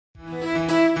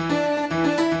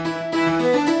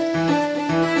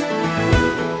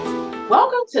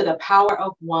Welcome to the Power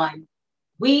of One.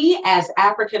 We as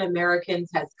African Americans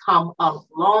has come a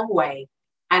long way,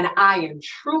 and I am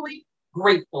truly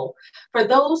grateful for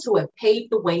those who have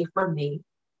paved the way for me.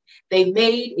 They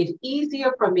made it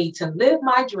easier for me to live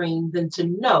my dreams and to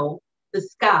know the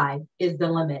sky is the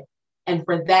limit. And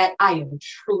for that, I am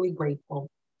truly grateful.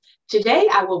 Today,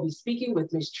 I will be speaking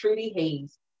with Miss Trudy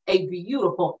Haynes, a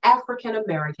beautiful African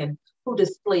American who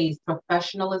displays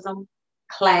professionalism,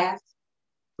 class,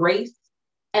 grace,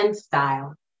 and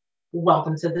style.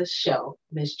 Welcome to the show,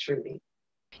 Miss Trudy.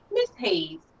 Miss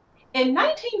Hayes, in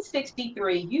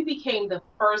 1963, you became the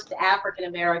first African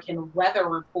American weather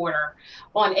reporter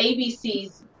on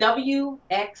ABC's WXYZ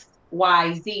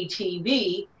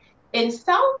TV in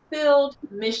Southfield,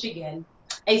 Michigan,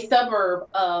 a suburb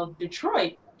of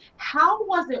Detroit. How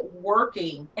was it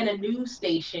working in a news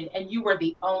station and you were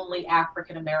the only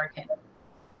African American?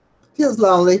 Feels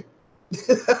lonely.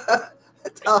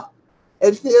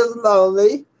 It feels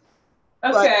lonely,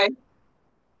 but Okay,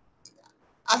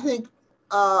 I think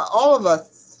all of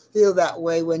us feel that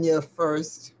way when you're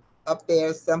first up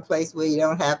there, someplace where you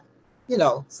don't have,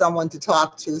 someone to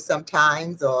talk to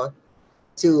sometimes, or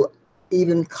to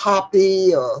even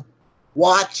copy or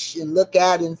watch and look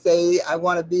at and say, I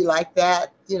want to be like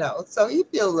that, So you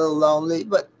feel a little lonely,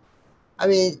 but I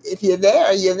mean, if you're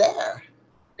there, you're there.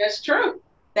 that's true.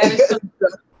 That is so.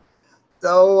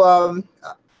 So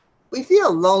we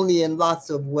feel lonely in lots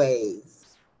of ways.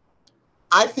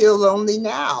 I feel lonely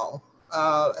now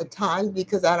at times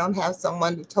because I don't have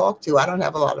someone to talk to. I don't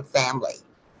have a lot of family.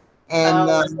 And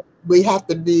Um, we have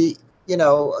to be,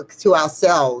 to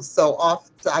ourselves. So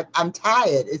often I'm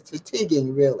tired. It's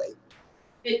fatiguing, really.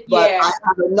 But yeah, I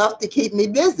have enough to keep me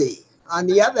busy. On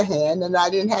the other hand, and I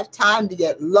didn't have time to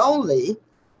get lonely.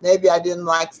 Maybe I didn't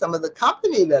like some of the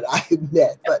company that I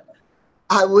met, but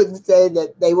I wouldn't say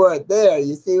that they weren't there.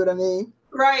 You see what I mean?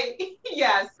 right.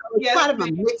 Yes, So it's yes, kind of ma'am.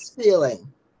 a mixed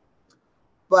feeling.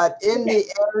 But in Okay, the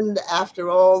end, after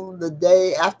all the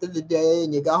day, after the day,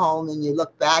 and you go home and you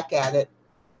look back at it,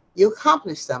 you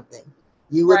accomplished something.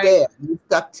 You were right, there. You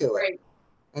stuck to it. right.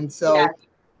 And Yes. so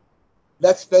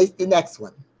let's face the next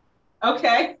one.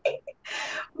 Okay.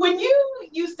 When you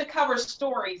used to cover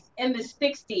stories in the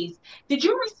 60s, did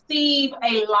you receive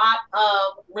a lot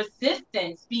of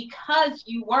resistance because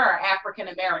you were African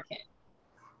American?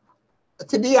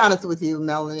 To be honest with you,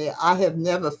 Melanie, I have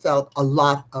never felt a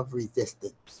lot of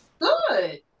resistance.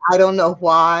 Good. I don't know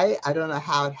why. I don't know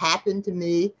how it happened to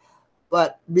me,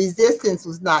 but resistance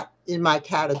was not in my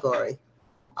category.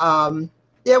 Um,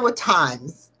 there were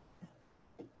times,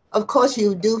 of course,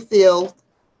 you do feel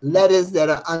letters that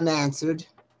are unanswered.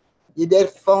 You get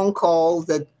phone calls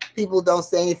that people don't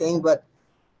say anything but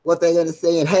what they're going to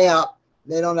say and hang up.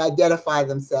 They don't identify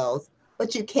themselves,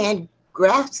 but you can't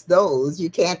grasp those. You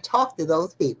can't talk to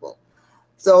those people.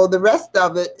 So the rest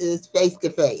of it is face to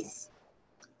face.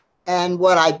 And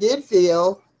what I did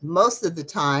feel most of the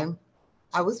time,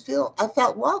 I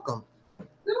felt welcome.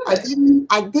 Good.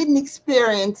 I didn't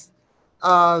experience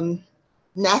um,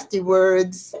 nasty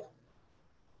words,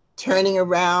 turning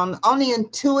around. Only in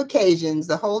two occasions,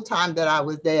 the whole time that I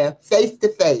was there, face to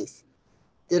face,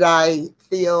 did I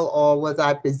feel or was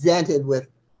I presented with,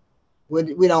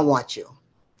 we don't want you.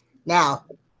 Now,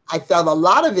 I felt a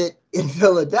lot of it in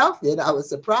Philadelphia, and I was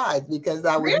surprised because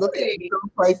I was looking Really? for some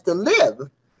place to live.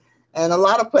 And a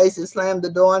lot of places slammed the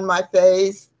door in my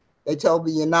face. They told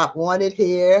me you're not wanted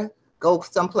here. Go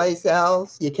someplace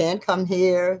else. You can't come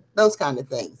here. Those kind of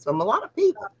things from a lot of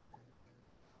people.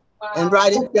 And Wow.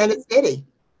 right in Center City.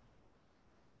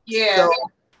 Yeah. So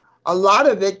a lot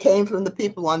of it came from the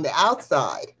people on the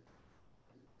outside.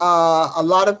 A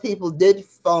lot of people did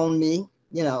phone me,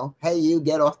 hey, you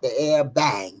get off the air,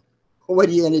 bang. What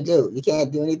are you going to do? You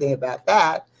can't do anything about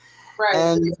that. Right.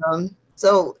 And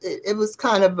so it was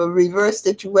kind of a reverse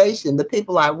situation. The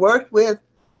people I worked with,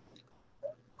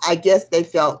 I guess they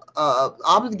felt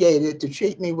obligated to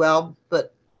treat me well,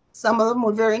 but some of them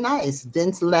were very nice.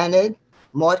 Vince Leonard,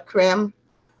 Mort Krim,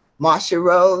 Marsha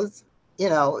Rose,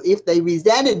 if they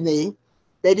resented me,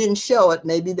 they didn't show it.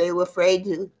 Maybe they were afraid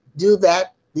to do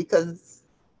that because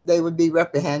they would be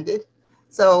reprehended.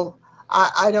 So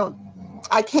I don't,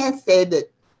 I can't say that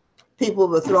people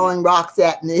were throwing rocks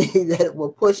at me, that were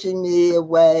pushing me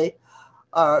away,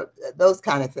 or those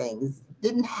kind of things.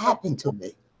 Didn't happen to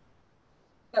me.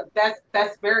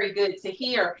 That's very good to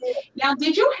hear. Now,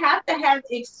 did you have to have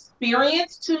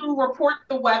experience to report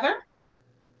the weather?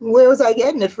 Where was I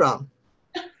getting it from?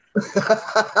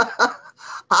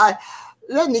 I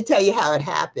Let me tell you how it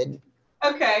happened.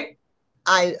 Okay.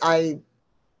 I I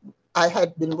I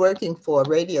had been working for a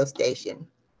radio station,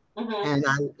 Mm-hmm. And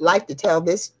I like to tell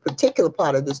this particular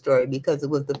part of the story because it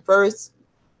was the first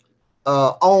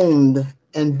owned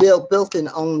and built and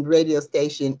owned radio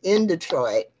station in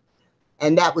Detroit.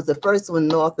 And that was the first one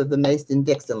north of the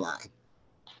Mason-Dixon line.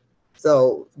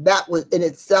 So that was in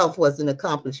itself was an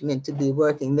accomplishment to be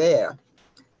working there.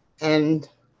 And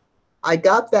I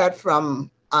got that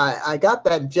from, I got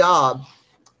that job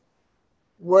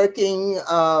working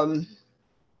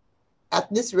at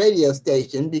this radio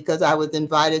station because I was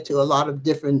invited to a lot of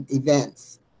different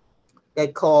events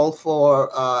that called for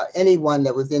anyone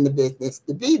that was in the business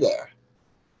to be there.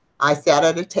 I sat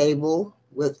at a table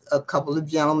with a couple of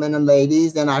gentlemen and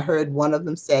ladies, and I heard one of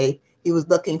them say he was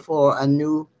looking for a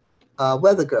new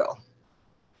weather girl.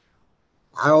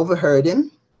 I overheard him,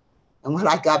 and when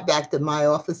I got back to my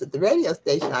office at the radio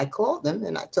station, I called him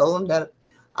and I told him that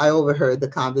I overheard the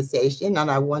conversation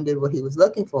and I wondered what he was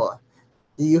looking for.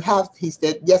 Do you have, he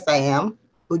said, yes, I am.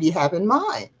 Who do you have in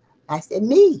mind? I said,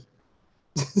 me.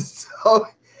 So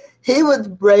he was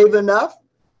brave enough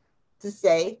to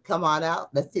say, come on out,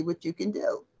 let's see what you can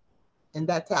do. And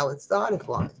that's how it started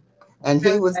for me. And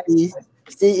he was the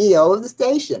CEO of the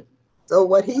station. So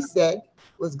what he said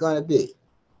was going to be.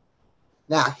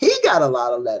 Now, he got a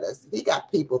lot of letters. He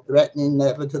got people threatening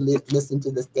never to listen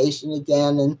to the station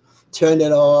again and turn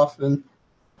it off and,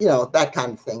 you know, that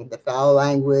kind of thing. The foul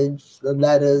language, the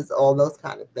letters, all those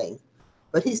kind of things.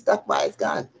 But he stuck by his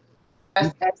gun.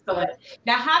 That's excellent.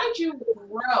 Now, how did you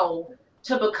grow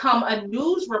to become a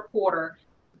news reporter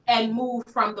and move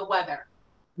from the weather?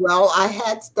 Well, I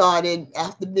had started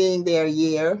after being there a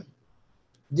year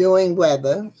doing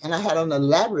weather, and I had an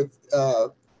elaborate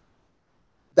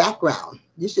background.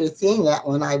 You should have seen that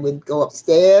when I would go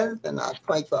upstairs and I'd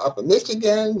point for Upper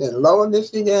Michigan and Lower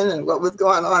Michigan and what was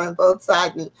going on both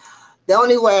sides. And the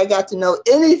only way I got to know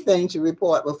anything to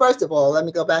report, well, first of all, let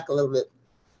me go back a little bit.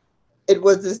 It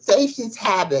was the station's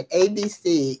habit,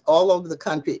 ABC, all over the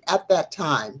country at that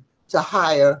time, to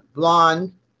hire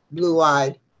blonde,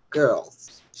 blue-eyed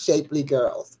girls, shapely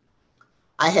girls.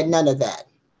 I had none of that.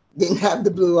 Didn't have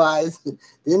the blue eyes,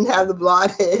 didn't have the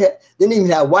blonde hair, didn't even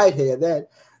have white hair then.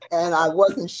 And I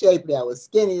wasn't shapely. I was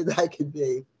skinny as I could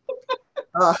be.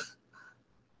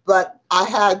 But I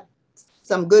had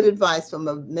some good advice from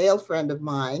a male friend of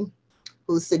mine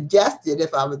who suggested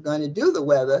if I was going to do the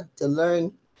weather to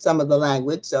learn some of the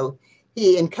language. So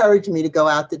he encouraged me to go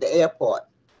out to the airport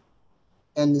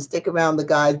and to stick around the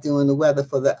guys doing the weather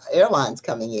for the airlines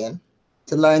coming in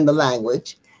to learn the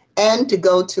language and to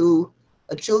go to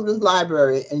a children's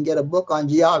library and get a book on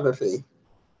geography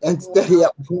and study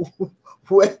up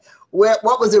what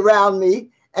was around me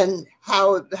and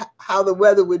how the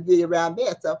weather would be around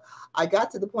there. So I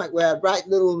got to the point where I'd write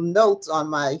little notes on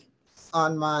my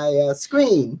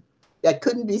screen that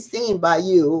couldn't be seen by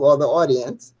you or the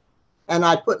audience. And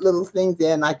I put little things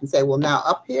there and I can say, well, now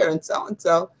up here and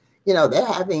so, you know, they're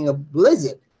having a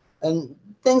blizzard and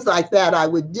things like that I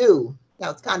would do. Now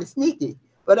it's kind of sneaky,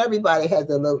 but everybody has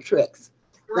their little tricks.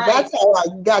 Right. So that's how I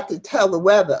got to tell the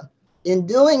weather. In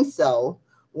doing so,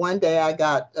 one day I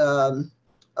got,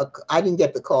 I didn't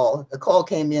get the call. The call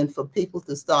came in for people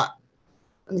to start.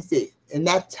 Let me see. In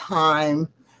that time,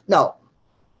 no,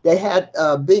 they had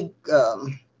big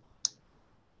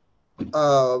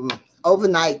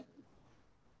overnight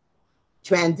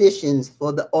transitions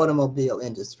for the automobile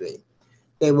industry.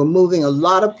 They were moving a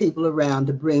lot of people around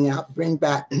to bring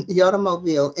back the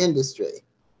automobile industry.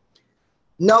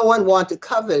 No one wanted to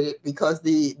cover it because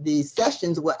the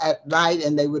sessions were at night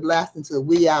and they would last until the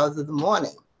wee hours of the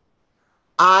morning.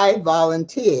 I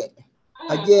volunteered,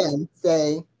 again,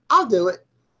 saying, I'll do it.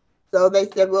 So they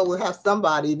said, well, we'll have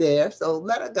somebody there, so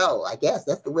let her go. I guess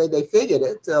that's the way they figured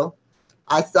it. So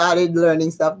I started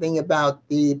learning something about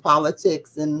the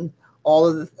politics and all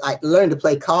of this. I learned to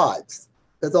play cards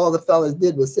because all the fellas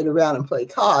did was sit around and play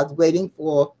cards waiting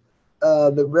for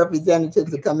the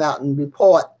representatives to come out and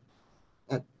report.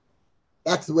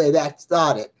 That's the way that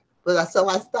started. But so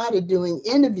I started doing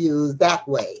interviews that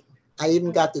way. I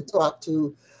even got to talk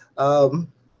to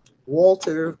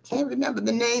Walter, can't remember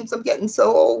the names, I'm getting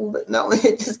so old, but no, I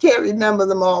just can't remember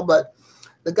them all, but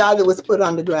the guy that was put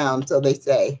underground, so they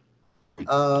say.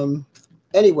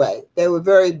 Anyway, they were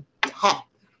very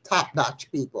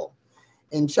top-notch people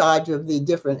in charge of the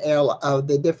different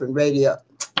radio,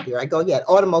 here I go again,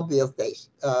 automobile station,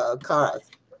 cars.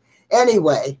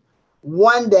 Anyway,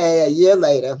 one day, a year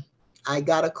later, I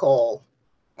got a call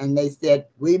and they said,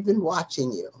 we've been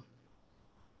watching you.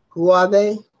 Who are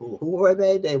they? Who were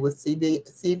they? They were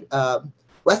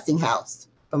Westinghouse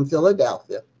from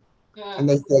Philadelphia. Yeah. And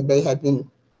they said they had been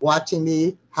watching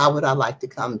me. How would I like to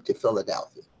come to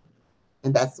Philadelphia?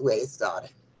 And that's the way it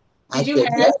started. I Did you said,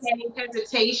 have yes. any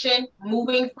hesitation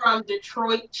moving from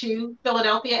Detroit to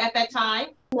Philadelphia at that time?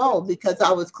 No, because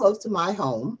I was close to my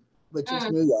home, which is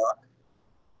Mm, New York,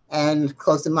 and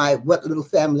close to my, what little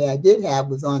family I did have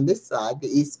was on this side, the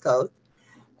East Coast.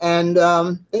 And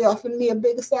they offered me a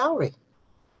bigger salary.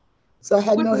 So I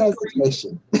had which no was great.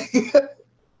 hesitation.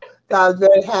 So I was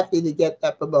very happy to get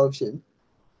that promotion.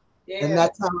 And Yeah.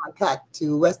 that's how I got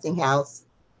to Westinghouse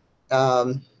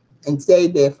um, and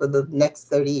stayed there for the next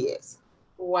 30 years.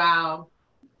 Wow.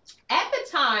 At the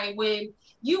time when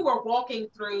you were walking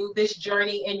through this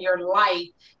journey in your life,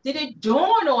 did it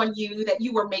dawn on you that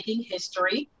you were making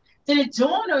history? Did it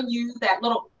dawn on you that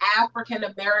little African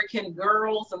American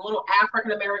girls and little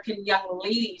African American young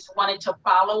ladies wanted to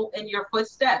follow in your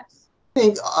footsteps? I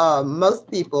think most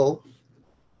people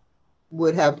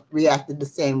would have reacted the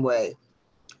same way.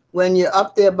 When you're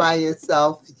up there by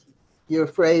yourself, you're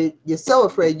afraid, you're so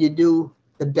afraid you do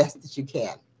the best that you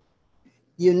can.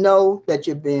 You know that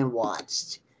you're being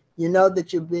watched. You know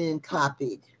that you're being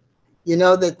copied. You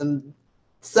know that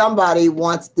somebody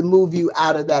wants to move you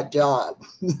out of that job,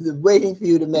 waiting for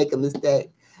you to make a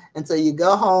mistake. And so you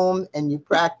go home and you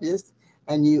practice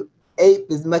and you ape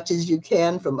as much as you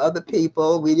can from other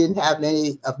people. We didn't have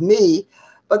any of me,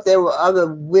 but there were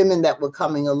other women that were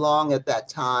coming along at that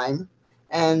time.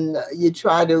 And you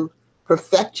try to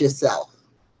perfect yourself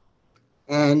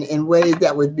and in ways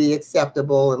that would be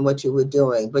acceptable in what you were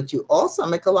doing. But you also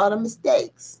make a lot of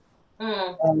mistakes.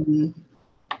 Mm, And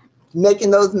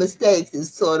making those mistakes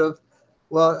is sort of,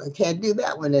 well, I can't do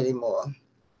that one anymore.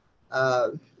 Uh,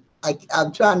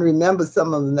 I'm trying to remember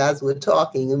some of them as we're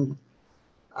talking. And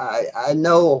I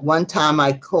know one time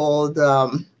I called, I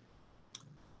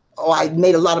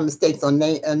made a lot of mistakes on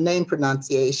name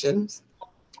pronunciations.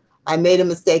 I made a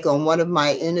mistake on one of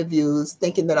my interviews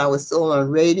thinking that I was still on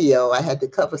radio. I had to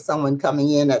cover someone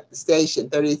coming in at the station,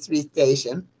 33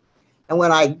 station. And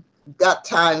when I got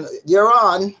time, you're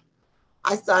on,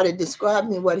 I started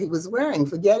describing what he was wearing,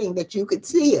 forgetting that you could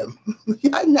see him.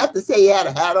 I didn't have to say he had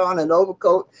a hat on, an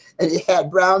overcoat, and he had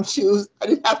brown shoes. I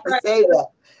didn't have to right. say that.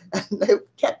 And they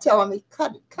kept telling me,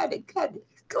 cut it, cut it, cut it.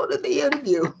 Go to the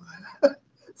interview.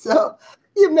 So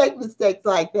you make mistakes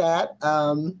like that.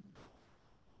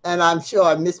 And I'm sure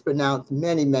I mispronounced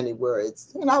many, many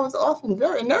words. And I was often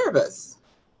very nervous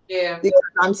Yeah. because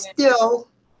I'm Yeah. still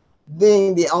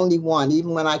being the only one,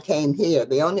 even when I came here.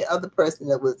 The only other person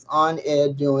that was on air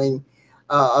doing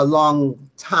a long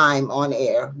time on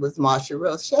air was Marsha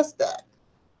Rose Shestak.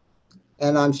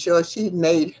 And I'm sure she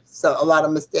made a lot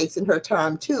of mistakes in her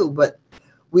time too, but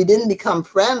we didn't become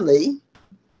friendly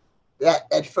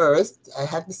at first. I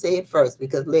have to say at first,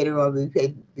 because later on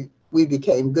we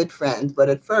became good friends. But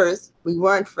at first we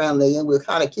weren't friendly and we were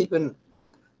kind of keeping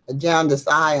a jaundiced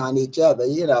eye on each other,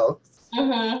 you know.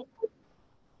 Mm-hmm.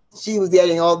 She was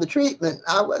getting all the treatment.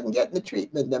 I wasn't getting the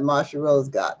treatment that Marsha Rose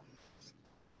got.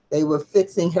 They were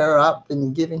fixing her up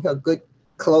and giving her good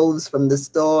clothes from the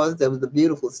stores. There was a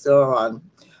beautiful store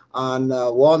on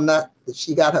Walnut that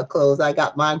she got her clothes. I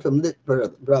got mine from Lit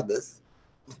Brothers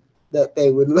that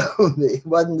they would loan me. It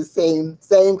wasn't the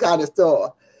same kind of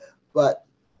store. But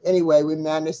anyway, we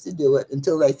managed to do it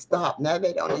until they stopped. Now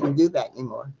they don't even do that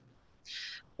anymore.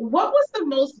 What was the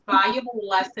most valuable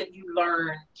lesson you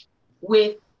learned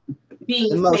with The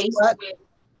being most faced what? with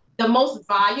the most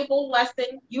valuable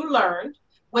lesson you learned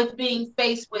with being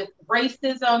faced with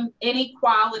racism,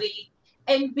 inequality,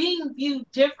 and being viewed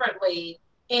differently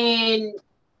in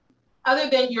other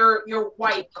than your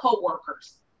white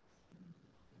coworkers?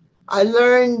 I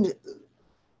learned,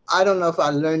 I don't know if I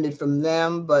learned it from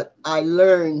them, but I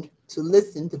learned to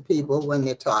listen to people when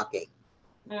they're talking.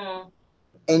 Mm,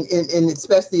 And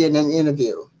especially in an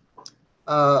interview.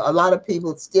 A lot of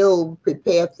people still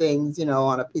prepare things, you know,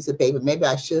 on a piece of paper. Maybe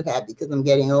I should have because I'm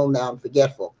getting old now and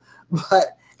forgetful.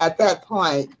 But at that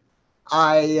point,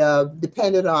 I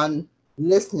depended on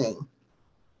listening.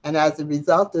 And as a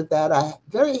result of that, I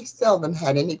very seldom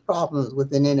had any problems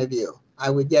with an interview. I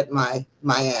would get my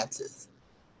answers.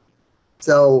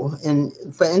 So,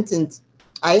 for instance,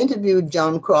 I interviewed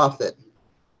Joan Crawford.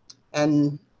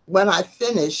 And when I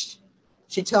finished,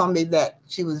 she told me that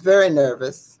she was very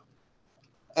nervous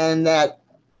and that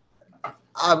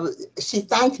she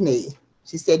thanked me.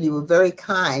 She said, "You were very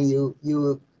kind. You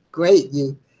were great.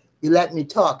 You let me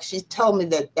talk." She told me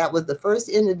that that was the first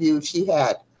interview she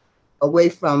had away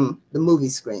from the movie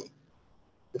screen,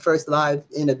 the first live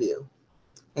interview.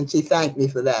 And she thanked me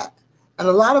for that. And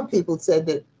a lot of people said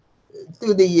that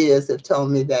through the years have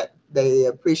told me that they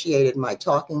appreciated my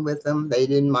talking with them. They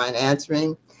didn't mind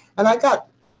answering. And I got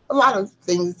a lot of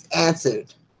things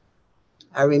answered.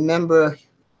 I remember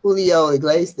Julio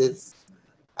Iglesias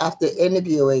after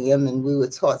interviewing him and we were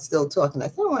still talking, I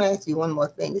said, I want to ask you one more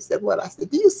thing. He said, what? I said,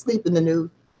 do you sleep in the nude?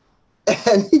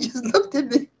 And he just looked at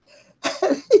me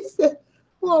and he said,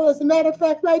 well, as a matter of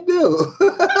fact, I do.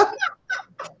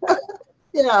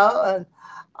 And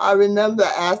I remember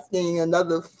asking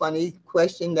another funny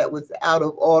question that was out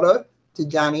of order to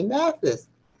Johnny Mathis.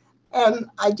 And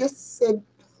I just said,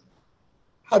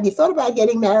 have you thought about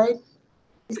getting married?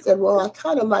 He said, well, I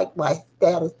kind of like my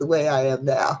status the way I am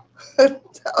now.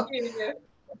 Yeah.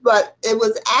 But it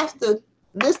was after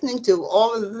listening to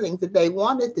all of the things that they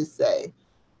wanted to say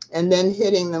and then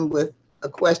hitting them with a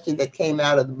question that came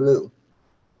out of the blue.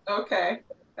 Okay.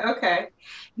 Okay.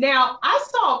 Now, I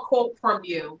saw a quote from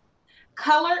you.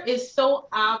 Color is so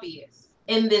obvious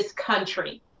in this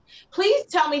country. Please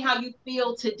tell me how you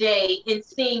feel today in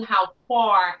seeing how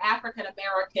far African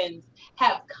Americans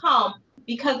have come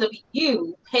because of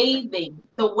you paving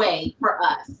the way for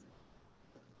us.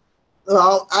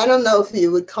 Well, I don't know if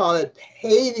you would call it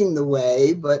paving the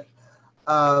way, but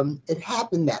it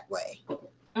happened that way.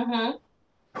 Mm-hmm.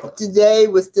 Today,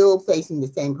 we're still facing the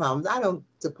same problems. I don't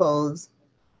suppose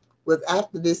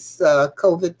after this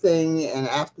COVID thing and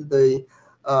after the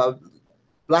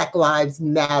Black Lives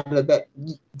Matter that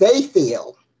they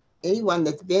feel, anyone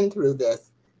that's been through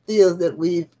this feels that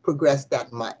we've progressed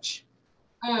that much.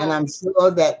 And I'm sure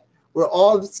that we're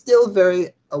all still very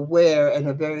aware and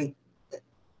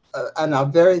are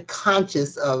very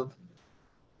conscious of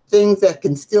things that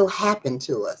can still happen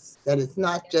to us, that it's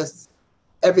not just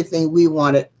everything we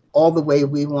want it, all the way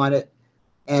we want it,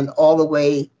 and all the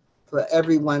way for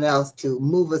everyone else to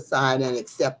move aside and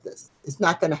accept us. It's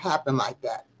not going to happen like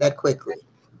that quickly.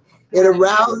 It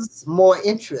aroused more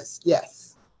interest,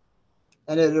 yes.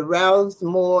 And it aroused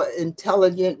more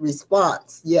intelligent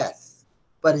response, yes.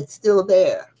 But it's still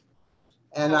there.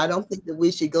 And I don't think that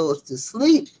we should go to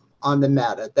sleep on the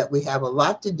matter, that we have a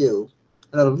lot to do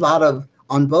and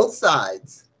on both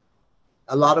sides,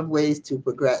 a lot of ways to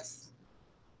progress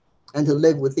and to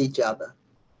live with each other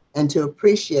and to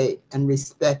appreciate and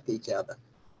respect each other.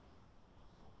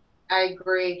 I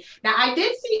agree. Now, I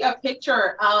did see a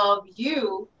picture of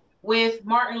you with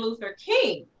Martin Luther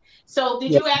King. So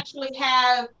did you actually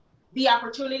have the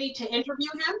opportunity to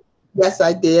interview him? Yes,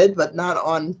 I did, but not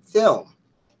on film.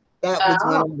 That was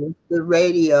when I was the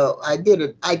radio. I did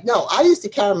it. I used to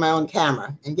carry my own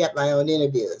camera and get my own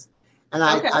interviews. And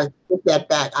I took that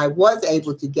back. I was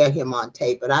able to get him on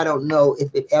tape, but I don't know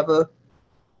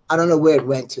I don't know where it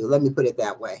went to. Let me put it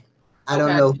that way. I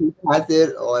don't know who has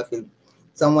it or if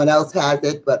someone else has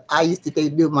it, but I used to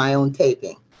do my own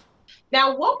taping.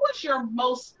 Now, what was your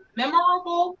most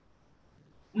memorable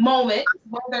moment,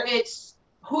 whether it's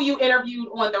who you interviewed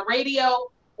on the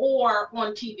radio or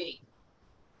on TV?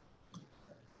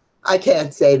 I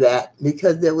can't say that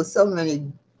because there were so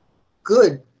many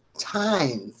good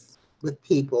times with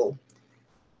people.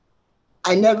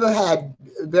 I never had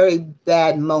very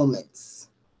bad moments,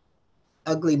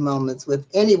 ugly moments with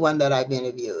anyone that I've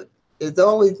interviewed. There's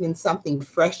always been something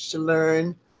fresh to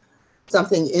learn,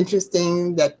 something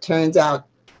interesting that turns out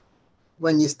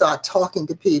when you start talking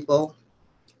to people.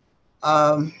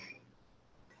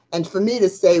 And for me to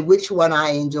say which one I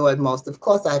enjoyed most, of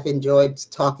course, I've enjoyed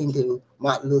talking to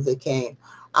Martin Luther King.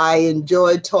 I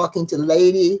enjoyed talking to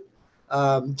Lady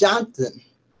Johnson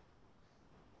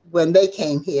when they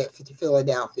came here to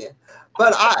Philadelphia.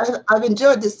 But I've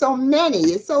enjoyed this so many.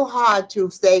 It's so hard to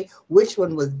say which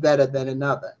one was better than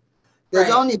another.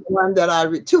 There's only one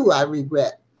that two I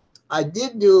regret. I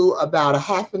did do about a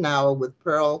half an hour with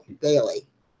Pearl Bailey,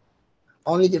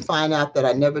 only to find out that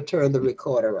I never turned the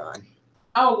recorder on.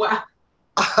 Oh, wow.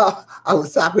 I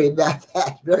was sorry about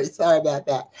that. Very sorry about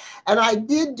that. And I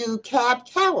did do Cab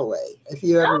Calloway, if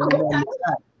you ever remember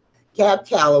that. Cab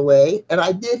Calloway, and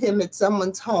I did him at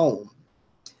someone's home.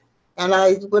 And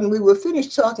when we were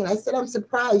finished talking, I said, I'm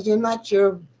surprised you're not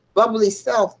your bubbly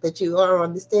self that you are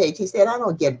on the stage. He said, I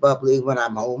don't get bubbly when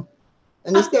I'm home.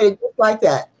 And he said it just like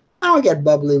that. I don't get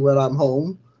bubbly when I'm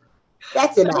home.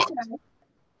 That's an act.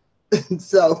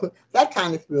 So that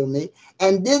kind of threw me.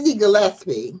 And Dizzy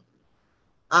Gillespie,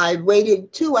 I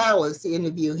waited 2 hours to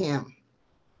interview him.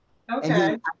 Okay. And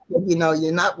I said,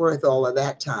 you're not worth all of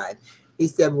that time. He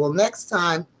said, well, next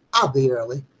time I'll be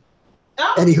early.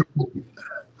 Oh. And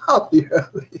I'll be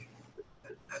early.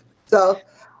 So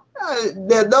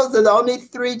those are the only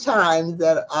 3 times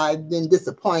that I've been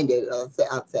disappointed,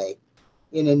 I'll say,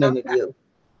 in an interview.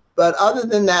 But other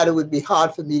than that, it would be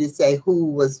hard for me to say who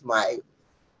was my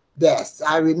best.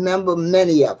 I remember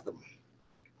many of them.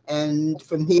 And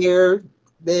from here,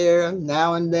 there,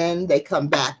 now and then, they come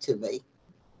back to me.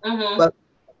 Mm-hmm. But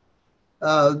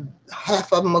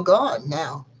half of them are gone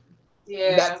now.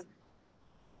 Yeah.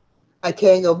 I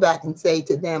can't go back and say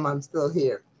to them, I'm still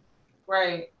here.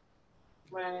 Right.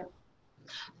 Right.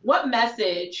 What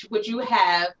message would you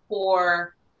have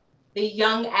for the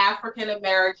young African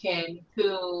American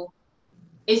who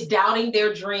is doubting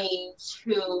their dreams,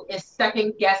 who is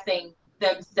second guessing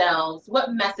themselves?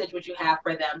 What message would you have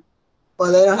for them?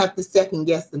 Well, they don't have to second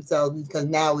guess themselves because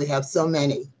now we have so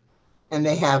many, and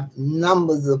they have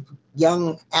numbers of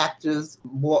young actors,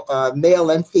 male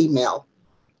and female,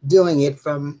 doing it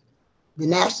from the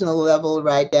national level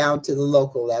right down to the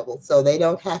local level. So they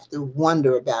don't have to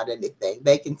wonder about anything.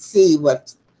 They can see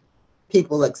what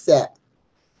people accept.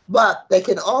 But they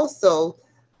can also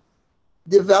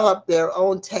develop their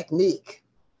own technique.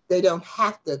 They don't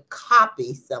have to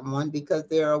copy someone because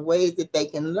there are ways that they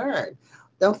can learn.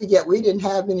 Don't forget, we didn't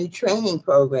have any training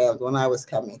programs when I was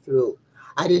coming through.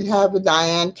 I didn't have a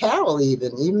Diane Carroll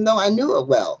even though I knew her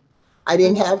well. I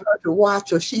didn't have her to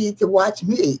watch or she to watch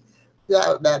me.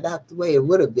 That's the way it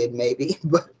would have been maybe,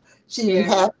 but she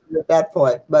didn't have it at that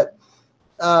point. But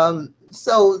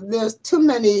so there's too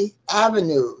many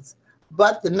avenues.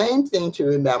 But the main thing to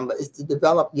remember is to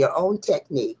develop your own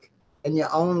technique and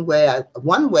your own way.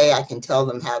 One way I can tell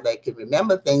them how they can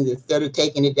remember things instead of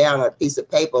taking it down on a piece of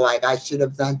paper like I should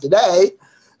have done today.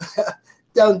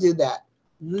 Don't do that.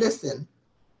 Listen.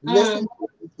 Listen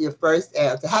to your first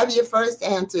answer. Have your first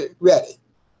answer ready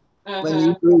when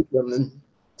you read them and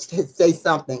say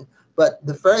something. But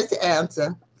the first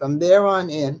answer, from there on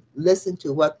in, listen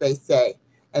to what they say.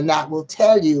 And that will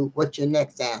tell you what your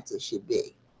next answer should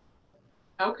be.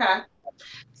 Okay.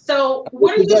 So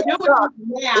what are you doing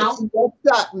now? If you get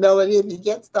stuck, Melanie, if you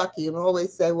get stuck, you can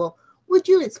always say, well, would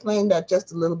you explain that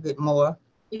just a little bit more?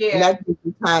 Yeah. And that gives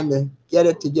you time to get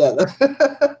it together.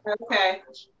 Okay.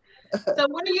 So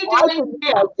what are you doing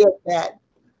now? I get that.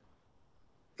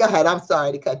 Go ahead. I'm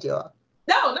sorry to cut you off.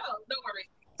 No worries.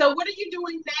 So what are you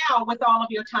doing now with all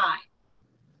of your time?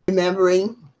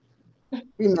 Remembering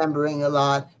a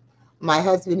lot. My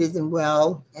husband isn't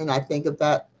well, and I think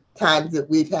about times that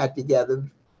we've had together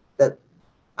that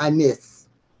I miss.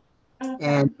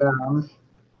 And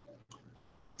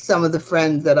some of the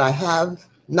friends that I have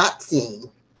not seen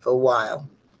for a while.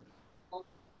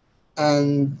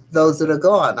 And those that are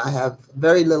gone. I have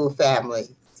very little family.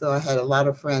 So I had a lot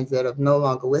of friends that are no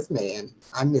longer with me, and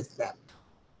I miss them.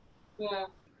 Yeah.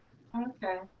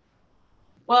 Okay.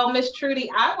 Well, Miss Trudy,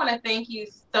 I want to thank you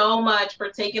so much for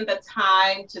taking the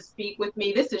time to speak with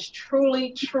me. This is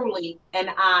truly, truly an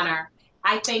honor.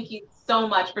 I thank you so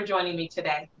much for joining me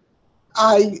today.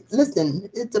 Listen,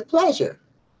 it's a pleasure.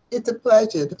 It's a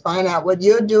pleasure to find out what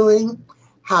you're doing,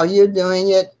 how you're doing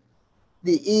it,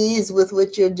 the ease with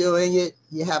which you're doing it.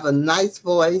 You have a nice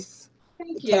voice.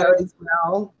 Thank it you. Carries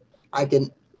well. I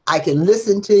can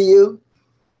listen to you,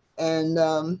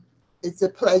 and it's a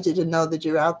pleasure to know that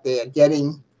you're out there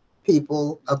getting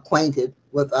people acquainted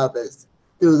with others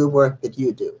through the work that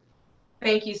you do.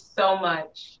 Thank you so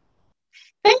much.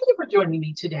 Thank you for joining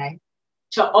me today.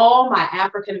 To all my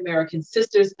African American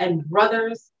sisters and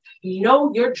brothers,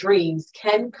 know your dreams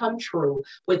can come true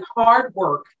with hard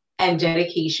work and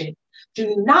dedication.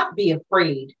 Do not be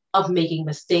afraid of making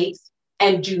mistakes,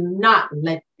 and do not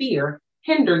let fear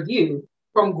hinder you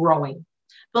from growing.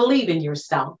 Believe in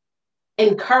yourself,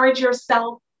 encourage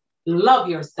yourself, love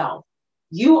yourself.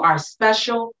 You are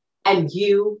special and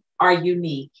you are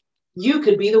unique. You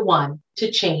could be the one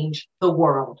to change the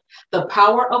world. The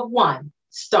power of one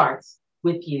starts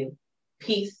with you.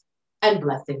 Peace and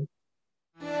blessing.